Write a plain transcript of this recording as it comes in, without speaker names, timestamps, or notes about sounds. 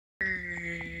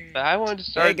But I wanted to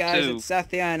Hey start guys, too. it's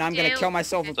Seth here, and I'm gonna kill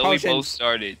myself with So we both potions.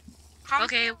 started.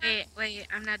 Okay, wait,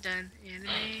 I'm not done.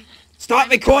 Anime. Stop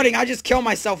recording! I just kill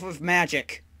myself with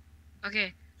magic.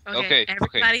 Okay. Okay,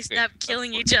 Everybody okay. stop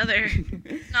killing each other.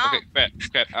 No. Okay,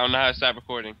 crap. I don't know how to stop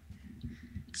recording.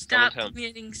 Stop tell me.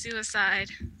 committing suicide.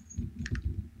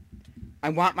 I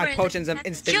want my Wait, potions of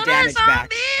instant Kill damage that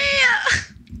back.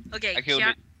 zombie! Okay, I killed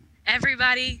it.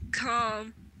 Everybody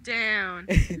calm down.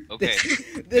 Okay.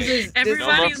 This is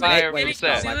Everybody's No more fire way to committing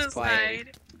start from Let's Play.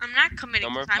 suicide. I'm not committing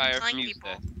No more suicide. fire I'm killing from you, people.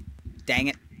 Seth. Dang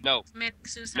it. No, Committing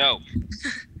suicide. no.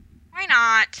 Why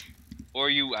not? Or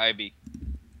you, Ivy.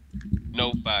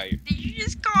 No fire. Did you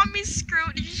just call me screw?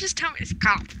 Did you just tell me to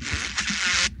call?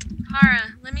 Kara,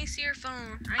 let me see your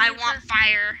phone. I need want to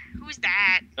fire. Who's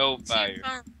that? No see your fire.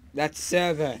 phone. That's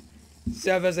Server.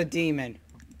 Server's a demon.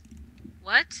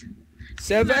 What?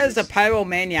 Server is a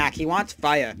pyromaniac. He wants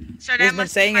fire. So that He's been must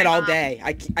be saying my it all mom. day.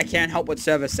 I can't help what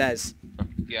Server says.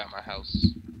 Yeah, my house.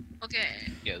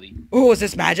 Okay. Yelly. Oh, is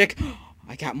this magic?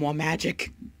 I got more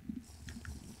magic.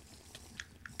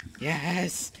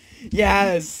 Yes.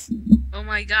 Yes. Oh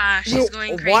my gosh, No, he's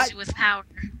going crazy what? with power.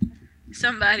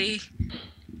 Somebody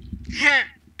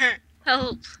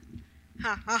help.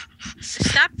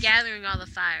 Stop gathering all the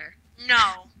fire.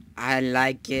 No. I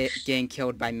like it getting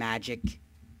killed by magic.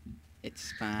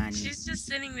 It's fun. She's just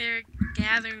sitting there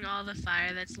gathering all the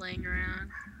fire that's laying around.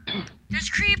 There's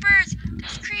creepers.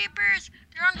 There's creepers.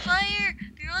 They're on fire.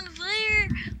 They're on fire.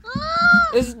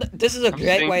 Oh! This is a I'm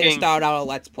great way to thinking- start out a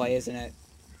Let's Play, isn't it?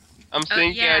 I'm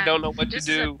thinking yeah. I don't know what to This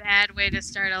is a do. bad way to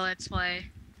start a Let's Play.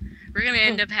 We're gonna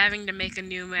end up having to make a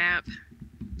new map.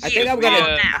 I think You I'm gonna-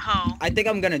 on that hoe. I think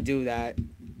I'm gonna do that.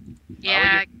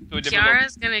 Yeah, To a different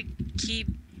Kiara's gonna keep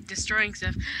destroying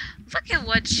stuff. Look at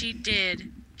what she did.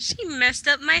 She messed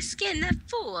up my skin, that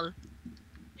fool.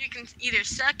 You can either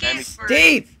suck Let it me- or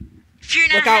Steve! if you're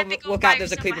not Look out, happy, go look buy out,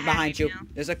 there's a yourself creeper behind Happy you. Meal.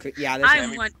 There's a yeah, there's I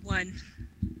a want one.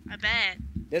 I bet.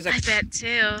 there's a I bet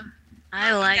too. I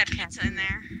I'll eat like that pizza in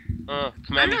there. Come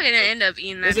I'm at not me. gonna end up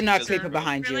eating that. there's another pizza. creeper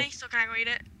behind you. Really? So can I go eat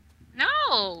it?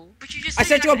 No. But you just I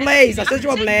said set you ablaze! I set you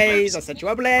I'm saying ablaze! I set you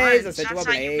ablaze! I set you That's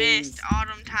how you ablaze! missed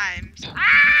autumn times.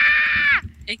 Ah!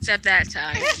 Except that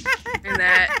time. And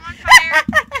that. I'm on fire.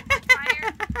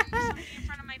 Fire. There's something in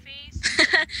front of my face.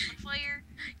 On fire.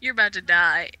 You're about to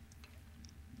die.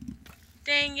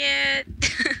 Dang it.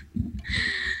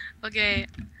 Okay.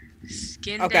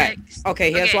 Skin Okay. decks.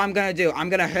 Okay, here's Okay. what I'm gonna do. I'm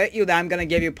gonna hurt you, then I'm gonna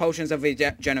give you potions of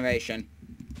regeneration.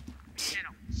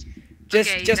 Just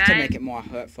Okay, just to guys. make it more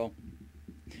hurtful.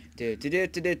 Do do do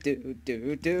do do do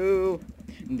do do do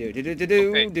do do do do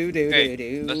Okay, do do okay,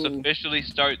 do Let's do. officially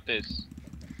start this.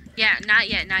 Yeah, not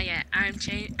yet, not yet. I'm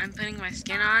putting my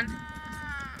skin on.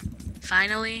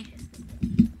 Finally.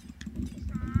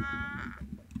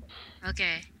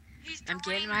 Okay. He's I'm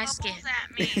getting throwing my bubbles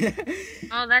skin. at me.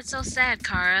 Oh, that's so sad,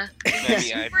 Kara. Come at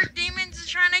me, Ivy. Super demons is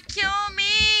trying to kill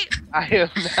me. I am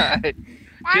not.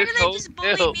 Why do Just they hold just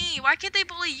bully still. me? Why can't they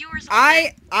bully you or something?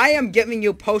 I am giving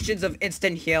you potions of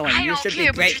instant healing. I You don't should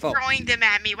care, be grateful. but you're throwing them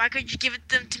at me. Why couldn't you give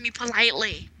them to me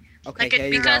politely? Okay, like a- here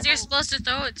you go. Because you're supposed to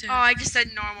throw it to Oh, I just said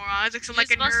normal. I was like, You're like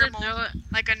a supposed to normal, throw it.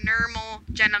 like a normal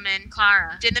gentleman.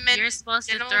 Kara. Gentlemen, You're supposed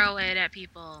to gentlemen. throw it at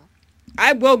people.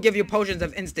 I will give you potions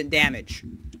of instant damage.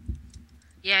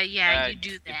 Yeah, you If do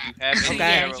you that. have any Okay.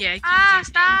 arrows- Yeah. Ah, you do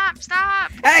stop,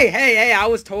 stop. Hey, I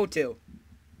was told to.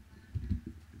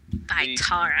 that. By please,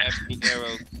 Tara. have any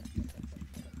arrows.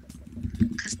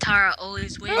 Because Tara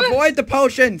always wins. Avoid the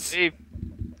potions. Steve,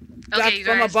 That's Okay, you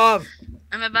from guys. above.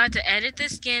 I'm about to edit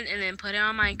this skin and then put it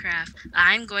on Minecraft.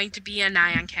 I'm going to be a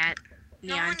Neon Cat.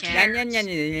 No Neon one Cat. cares. Come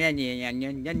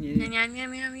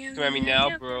Come at me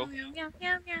now, bro.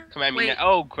 come at me Wait. now.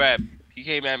 Oh, crap. He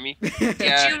came at me. Did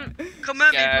Yeah. you? Come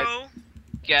at God. me, bro.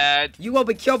 God You will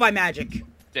be killed by magic.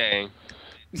 dang.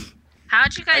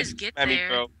 How'd you guys Why'd get come at me, there?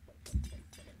 bro?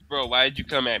 Bro, why did you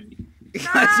come at me?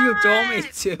 Because you told me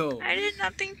to. I did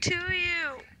nothing to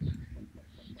you.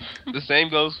 The same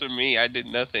goes for me. I did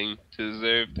nothing to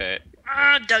deserve that.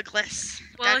 Ah, Douglas.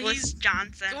 Well, Douglas he's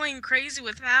Johnson. Going crazy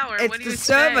with power. It's what do the you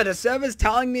server. expect? The server's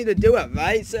telling me to do it,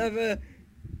 right, server?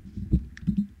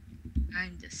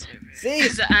 I'm the server. See?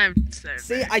 'Cause I'm the server.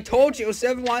 See, I told you,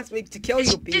 server wants me to kill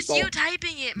It's you people. just you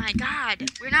typing it, my god.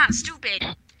 We're not stupid.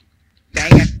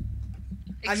 Dang it.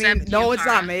 I Except mean, no, you, it's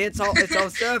Kara. not me. It's all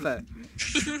server.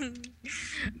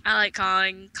 I like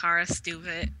calling Kara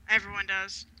stupid. Everyone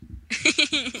does.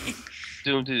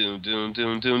 Doom doom doom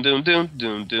doom doom doom doom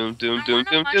doom doom doom I doom want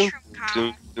a doom mushroom cow.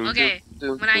 doom doom. Okay,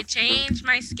 doom, when I doom, change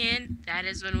my skin, that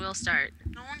is when we'll start.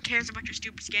 No one cares about your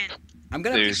stupid skin. I'm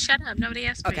gonna. Seriously. Shut up, nobody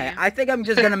asked for Okay, you. I think I'm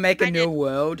just gonna make a I new did.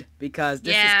 world because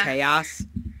this Yeah. is chaos.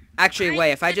 Actually,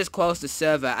 wait. If I just close the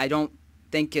server, I don't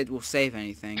think it will save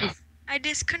anything. I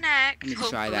disconnect. Let me try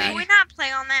Hopefully. that. Can we not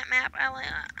play on that map? I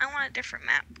want a different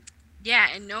map. Yeah,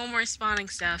 and no more spawning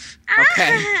stuff.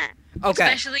 Okay. Okay.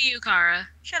 Especially you, Kara.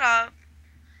 Shut up.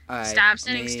 All right. Stop let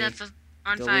setting me- stuff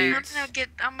on delete. fire.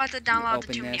 I'm about to download the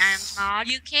Open Too Many this. Items mod.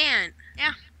 You can't.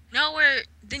 Yeah. No,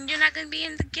 then you're not gonna be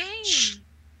in the game.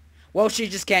 Well, she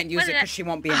just can't use What it did I- because she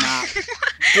won't be in map.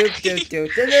 Do, do, do, do,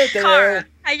 do, do. Kara,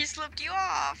 I just flipped you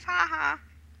off. Haha.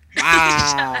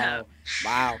 Wow.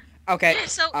 Wow. Okay. You're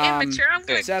so um, immature. I'm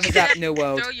gonna Server's up, New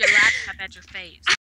World. throw your laptop at your face.